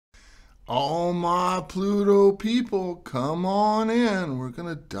All my Pluto people, come on in. We're going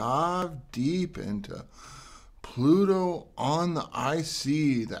to dive deep into Pluto on the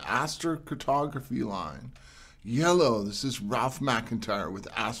IC, the Astrocartography line. Yellow, this is Ralph McIntyre with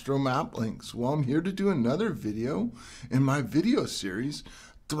Astro Map Links. Well, I'm here to do another video in my video series,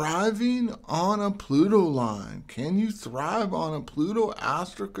 Thriving on a Pluto Line. Can you thrive on a Pluto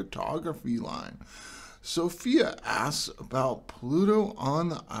Astrocartography line? Sophia asks about Pluto on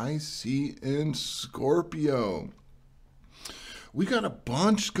the IC in Scorpio. We got a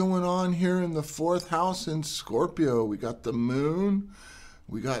bunch going on here in the fourth house in Scorpio. We got the moon,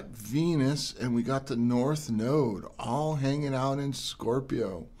 we got Venus, and we got the North Node all hanging out in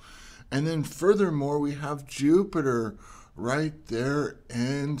Scorpio. And then furthermore, we have Jupiter right there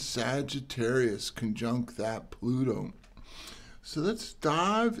in Sagittarius, conjunct that Pluto. So let's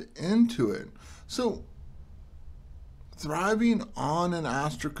dive into it. So, thriving on an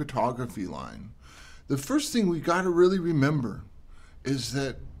astrocartography line. The first thing we got to really remember is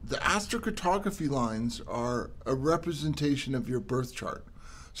that the astrocartography lines are a representation of your birth chart.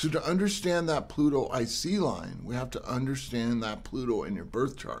 So to understand that Pluto IC line, we have to understand that Pluto in your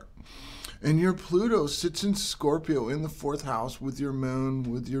birth chart. And your Pluto sits in Scorpio in the fourth house with your moon,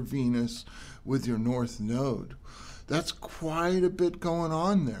 with your Venus, with your North Node. That's quite a bit going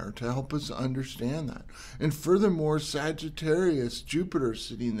on there to help us understand that. And furthermore, Sagittarius, Jupiter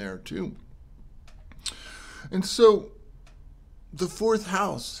sitting there too. And so, the fourth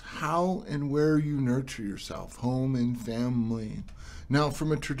house, how and where you nurture yourself, home and family. Now,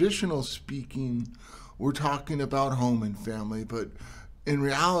 from a traditional speaking, we're talking about home and family, but in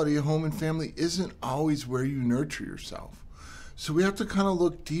reality, home and family isn't always where you nurture yourself. So we have to kind of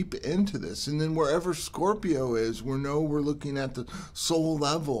look deep into this. And then wherever Scorpio is, we're looking at the soul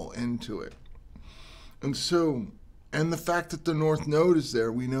level into it. And so, and the fact that the North Node is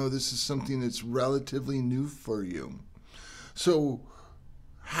there, we know this is something that's relatively new for you. So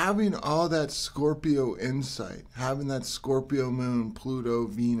having all that Scorpio insight, having that Scorpio moon, Pluto,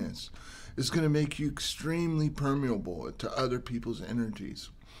 Venus, is going to make you extremely permeable to other people's energies.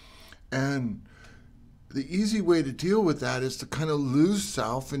 And the easy way to deal with that is to kind of lose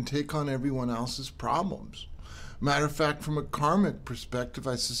self and take on everyone else's problems. Matter of fact, from a karmic perspective,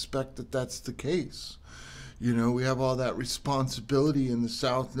 I suspect that that's the case. You know, we have all that responsibility in the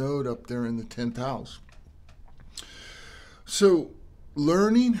South Node up there in the 10th house. So,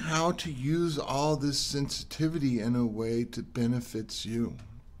 learning how to use all this sensitivity in a way that benefits you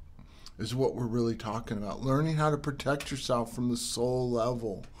is what we're really talking about. Learning how to protect yourself from the soul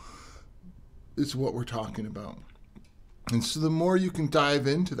level is what we're talking about. And so the more you can dive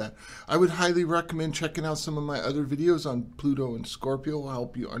into that, I would highly recommend checking out some of my other videos on Pluto and Scorpio. Will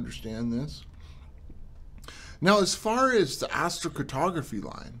help you understand this. Now, as far as the astrocartography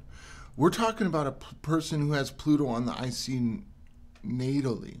line, we're talking about a person who has Pluto on the IC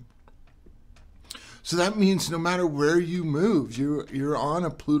natally. So that means no matter where you move, you're on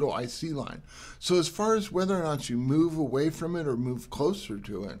a Pluto IC line. So as far as whether or not you move away from it or move closer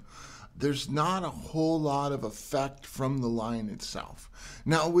to it, there's not a whole lot of effect from the line itself.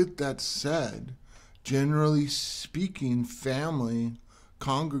 Now, with that said, generally speaking, family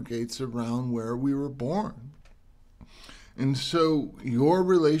congregates around where we were born. And so your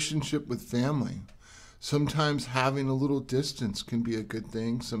relationship with family, sometimes having a little distance can be a good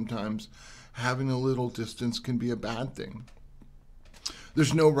thing. Sometimes having a little distance can be a bad thing.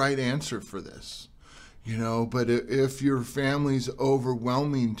 There's no right answer for this. You know, but if your family's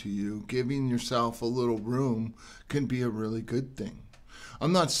overwhelming to you, giving yourself a little room can be a really good thing.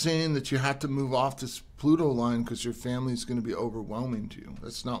 I'm not saying that you have to move off this Pluto line because your family's going to be overwhelming to you.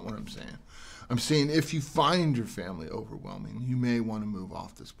 That's not what I'm saying. I'm saying if you find your family overwhelming, you may want to move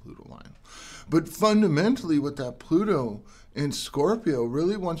off this Pluto line. But fundamentally, with that Pluto in Scorpio,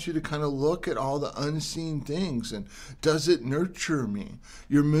 really wants you to kind of look at all the unseen things and does it nurture me?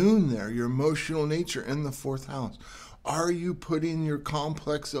 Your moon there, your emotional nature in the fourth house. Are you putting your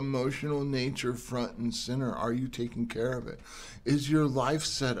complex emotional nature front and center? Are you taking care of it? Is your life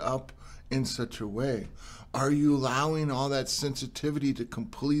set up in such a way? Are you allowing all that sensitivity to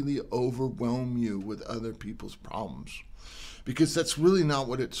completely overwhelm you with other people's problems? Because that's really not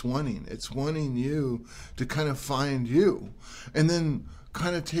what it's wanting. It's wanting you to kind of find you. And then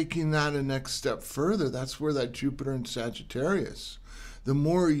kind of taking that a next step further, that's where that Jupiter and Sagittarius, the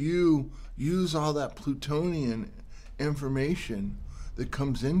more you use all that Plutonian information that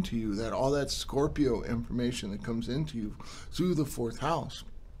comes into you, that all that Scorpio information that comes into you through the fourth house,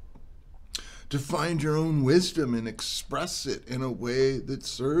 to find your own wisdom and express it in a way that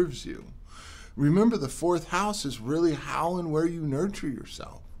serves you. Remember, the fourth house is really how and where you nurture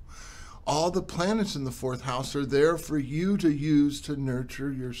yourself. All the planets in the 4th house are there for you to use to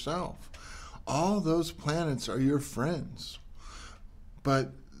nurture yourself. All those planets are your friends.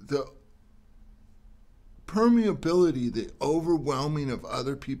 But the permeability, the overwhelming of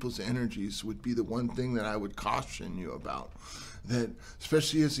other people's energies would be the one thing that I would caution you about. That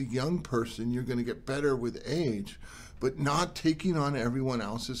especially as a young person, you're going to get better with age, but not taking on everyone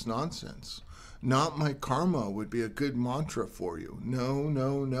else's nonsense. Not my karma would be a good mantra for you. No,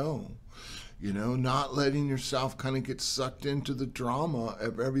 no, no. You know, not letting yourself kind of get sucked into the drama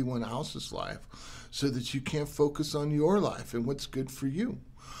of everyone else's life so that you can't focus on your life and what's good for you.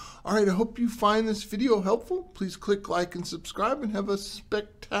 All right, I hope you find this video helpful. Please click like and subscribe and have a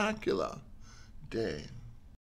spectacular day.